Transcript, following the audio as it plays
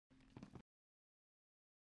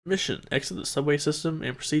Mission: exit the subway system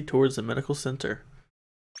and proceed towards the medical center.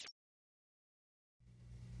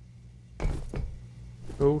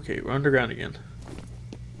 Okay, we're underground again.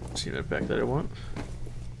 See that back that I want.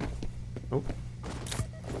 Nope.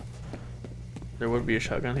 There would be a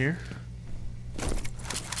shotgun here.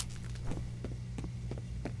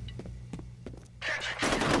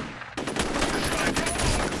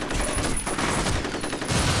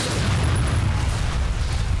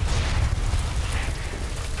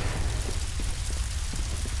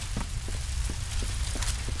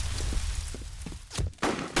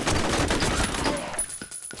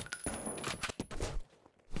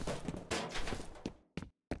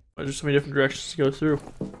 There's so many different directions to go through.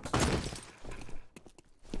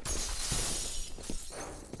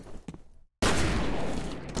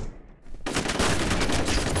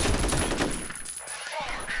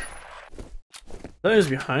 That is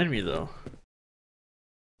behind me though.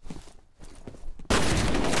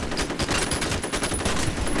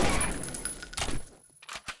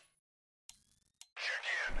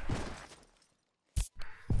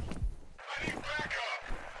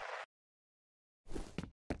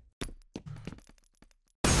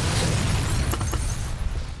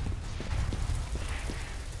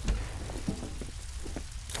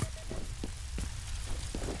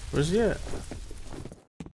 Where's he at?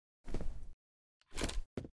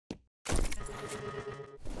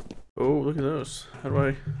 Oh, look at those. How do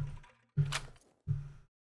I...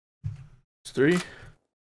 It's 3?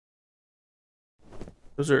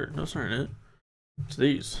 Those aren't it. It's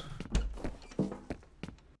these.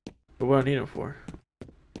 But what do I need them for?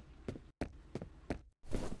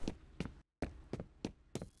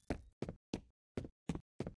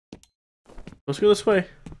 Let's go this way.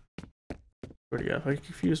 Where'd he go? I get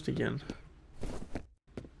confused again.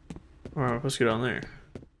 Alright, let's get on there.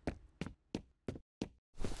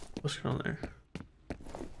 Let's get on there.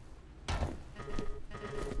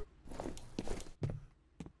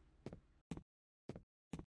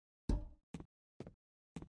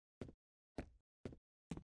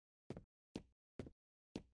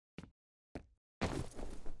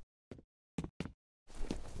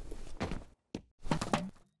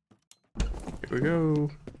 Here we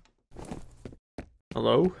go.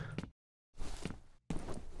 Hello?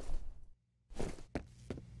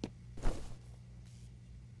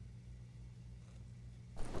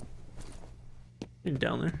 You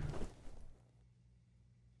down there?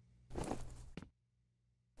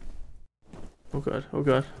 Oh god, oh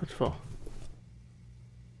god, let's fall.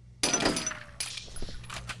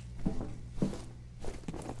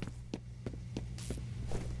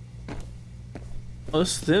 Oh,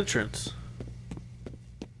 this is the entrance.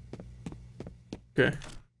 Okay.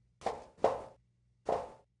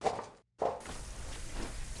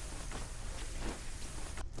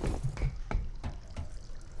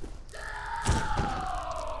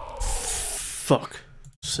 Fuck.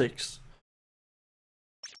 6.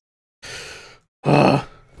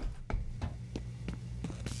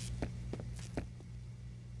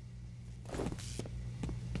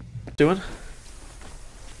 Doing?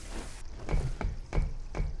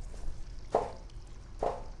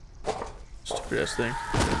 Stupid ass thing.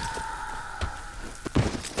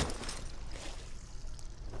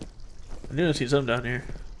 I knew I see something down here.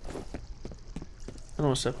 I don't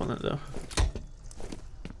want to step on that though.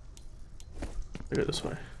 I go this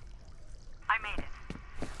way. I made it.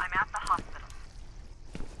 I'm at the hospital.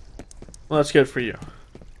 Well, that's good for you.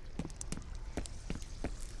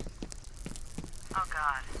 Oh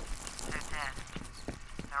god. They're dead.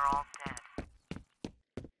 They're all dead.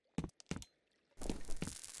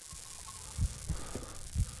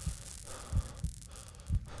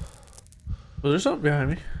 Was there something behind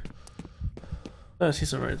me? Oh, I see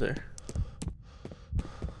something right there.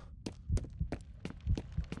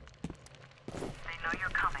 They know you're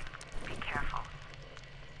coming. Be careful.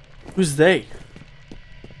 Who's they?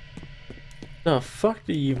 The fuck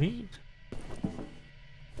do you mean?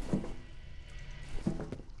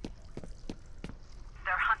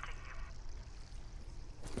 They're hunting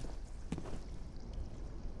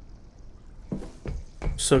you.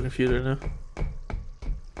 I'm so confused right now.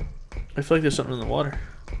 I feel like there's something in the water.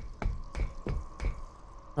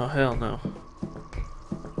 Oh hell no.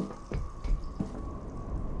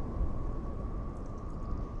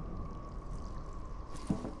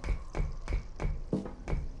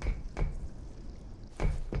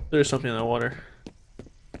 There's something in the water.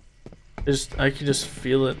 I can just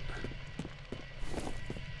feel it.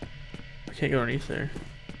 I can't go underneath there.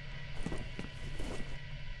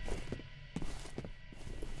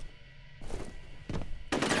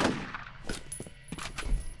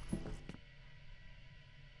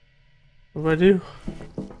 What do I do?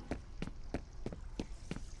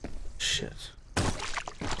 shit.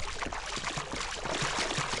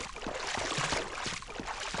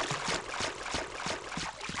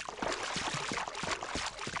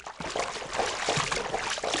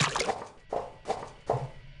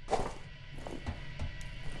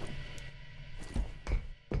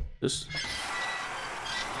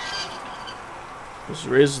 This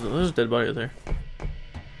raises there's a dead body right there.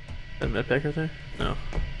 That med pack right there? No.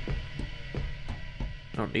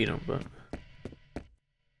 I don't need them, but.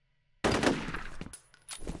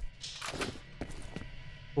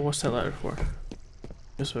 Well, what's that ladder for?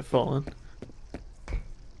 Guess if I fall in.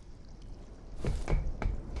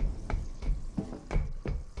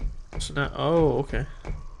 So now, oh, okay.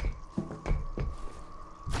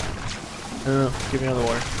 No, get me out of the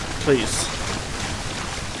water, please.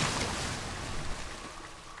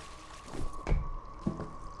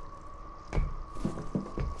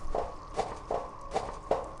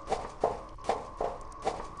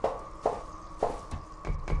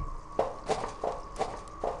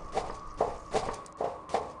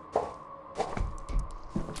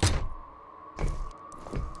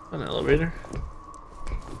 An elevator.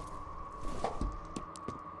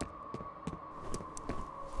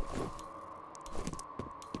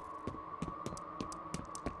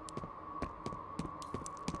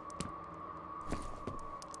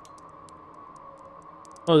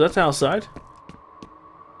 Oh, that's outside?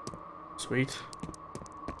 Sweet.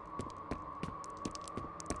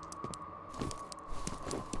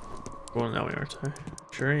 Going that way, aren't I?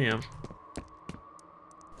 Sure I am.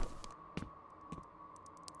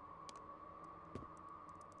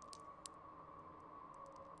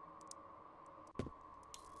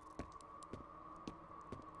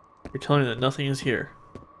 You're telling me that nothing is here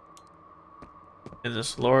in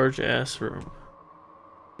this large ass room.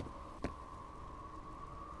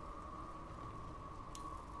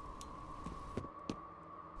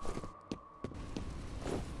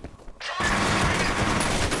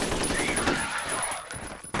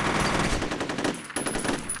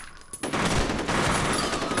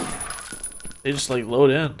 They just like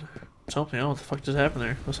load in. Something. I don't know what the fuck just happened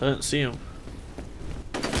there. Unless I didn't see him.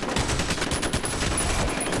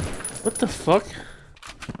 What the fuck?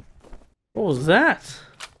 What was that?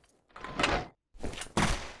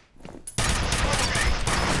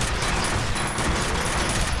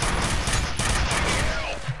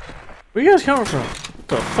 Where you guys coming from? What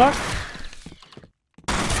the fuck?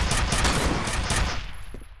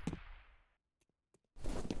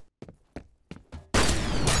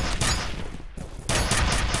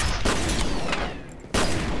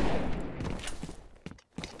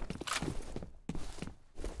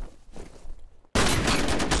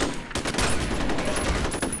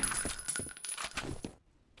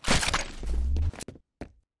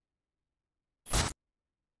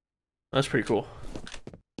 That's pretty cool.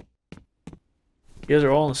 You guys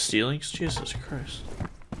are all in the ceilings? Jesus Christ.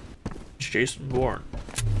 It's Jason Bourne.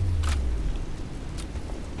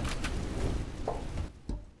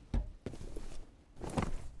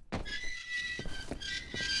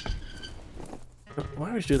 Why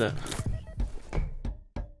do we do that?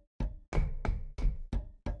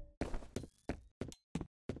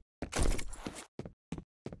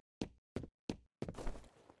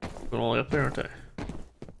 Going all the way up there, aren't I?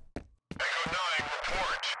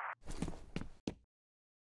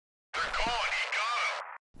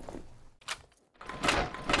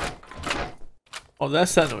 Oh,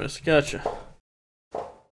 that's that noise. Gotcha.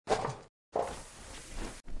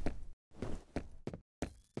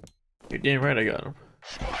 You're damn right I got him.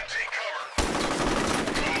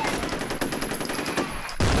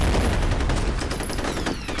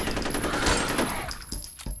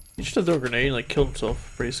 He just threw a grenade and like killed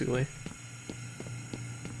himself, basically.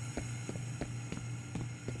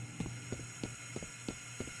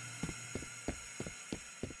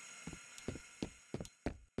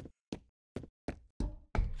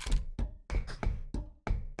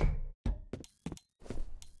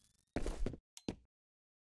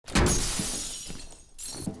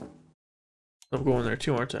 I'm going there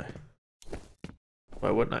too, aren't I? Why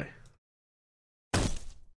wouldn't I?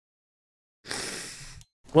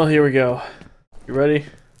 Well, here we go. You ready?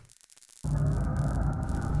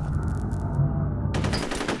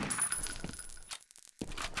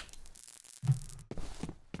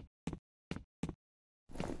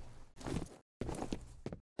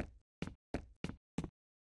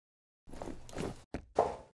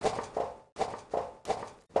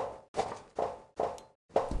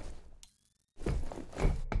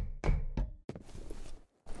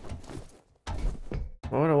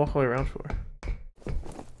 What would I walk all the way around for?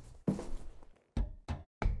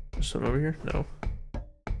 There's something over here? No.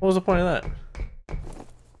 What was the point of that?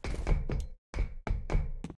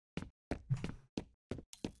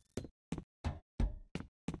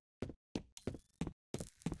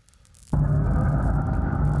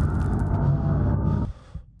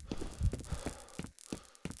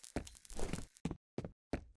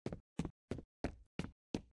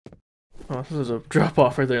 Oh, this is a drop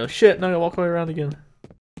off right there. Like, shit, now I gotta walk all the way around again.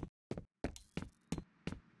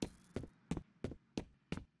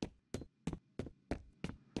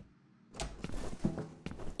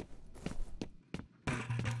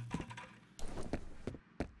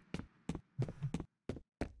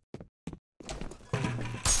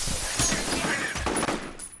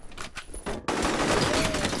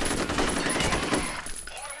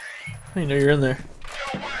 I didn't know you're in there.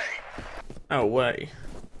 No way.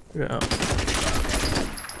 Yeah.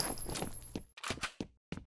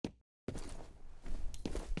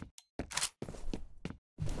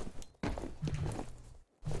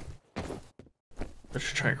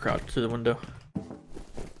 Let's try and crouch to the window.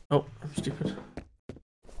 Oh, I'm stupid.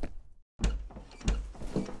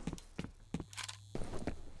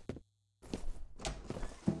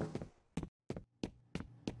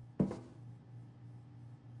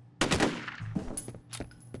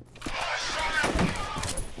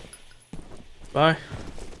 Bye.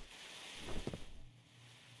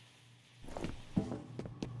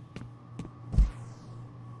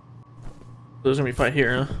 There's gonna be a fight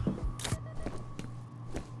here, huh?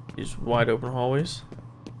 These wide open hallways.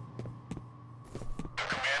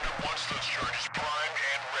 Commander wants those charges primed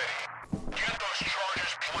and ready. Get those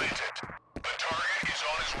charges planted. The target is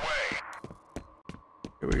on his way.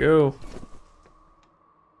 Here we go.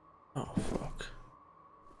 Oh, fuck.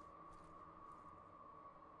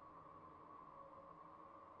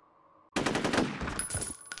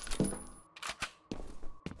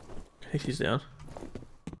 Take these down.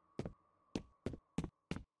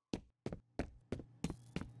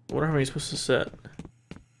 What am I supposed to set?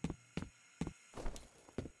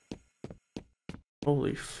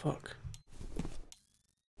 Holy fuck.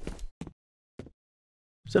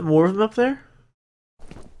 Is that more of them up there?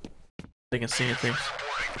 They can see anything.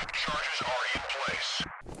 Reporting. Charges are in place.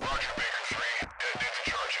 Roger, Baker 3. Detonate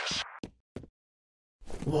the charges.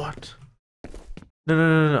 What?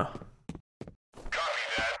 No. Copy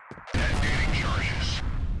that. Detonating charges.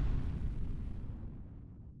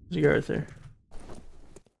 There's a guy right there.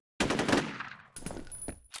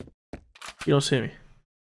 You don't see me.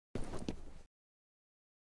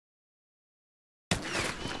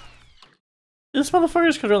 This motherfucker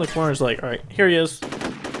just comes around the corner and is like, alright, here he is.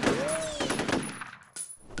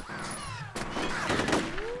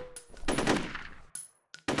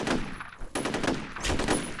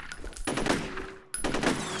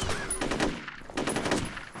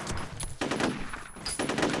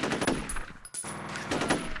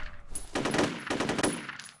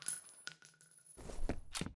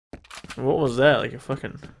 What was that? Like a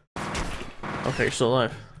fucking... Okay, you're still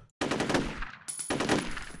alive.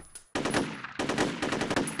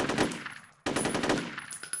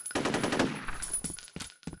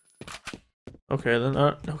 Okay, then,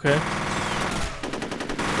 okay.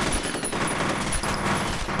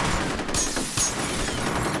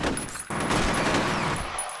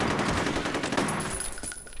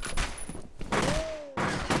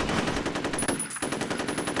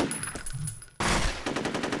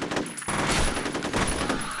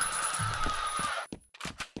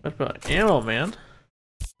 What about ammo, man?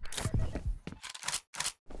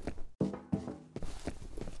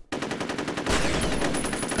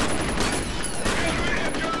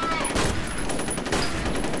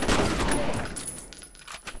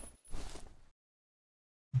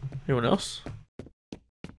 Anyone else?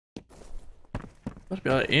 What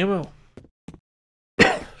about ammo?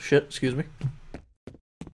 Shit, excuse me.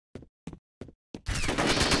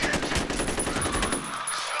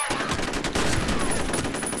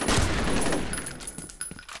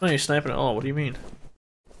 No, you're sniping at all. What do you mean?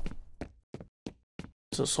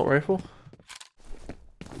 It's an assault rifle?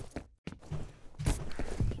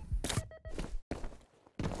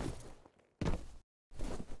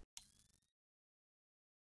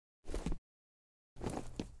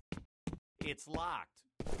 It's locked,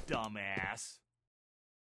 dumbass.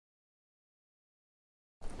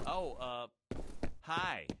 Oh,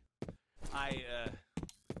 hi. I,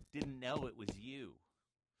 didn't know it was you.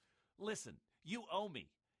 Listen, you owe me.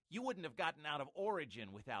 You wouldn't have gotten out of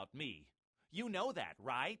Origin without me. You know that,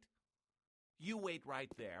 right? You wait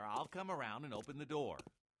right there. I'll come around and open the door.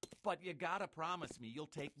 But you gotta promise me you'll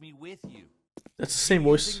take me with you. That's the same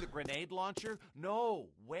voice. Using the grenade launcher? No,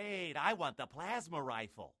 wait. I want the plasma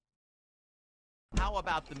rifle. How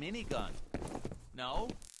about the minigun? No?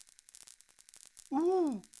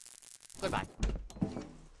 Ooh. Goodbye.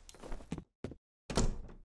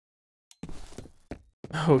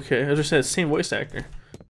 Okay, I just said same voice actor.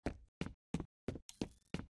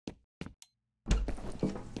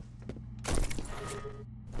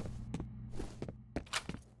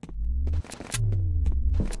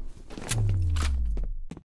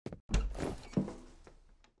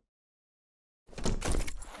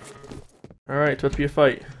 Alright, it's about to be a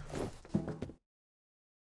fight.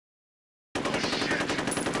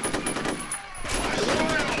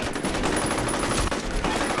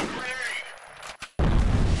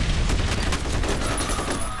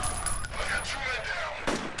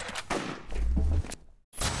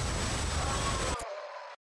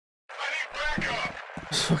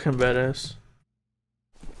 It's fucking badass.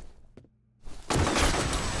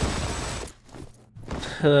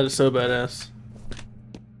 That is so badass.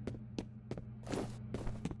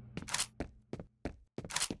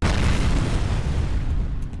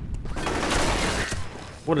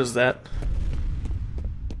 What is that?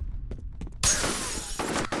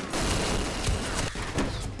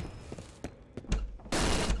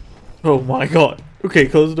 Oh my god. Okay,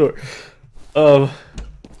 close the door. Oh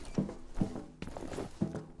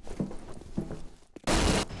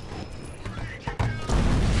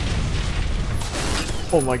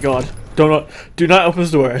my god. Do not open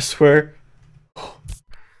this door, I swear.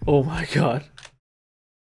 Oh my god.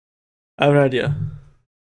 I have an idea.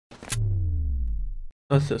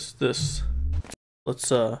 What's this?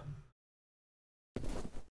 Let's It's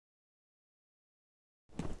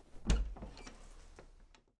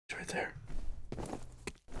right there.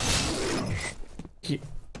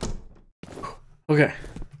 Okay.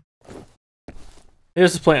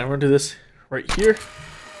 Here's the plan. We're gonna do this right here,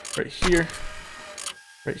 right here,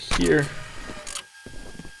 right here,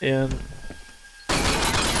 and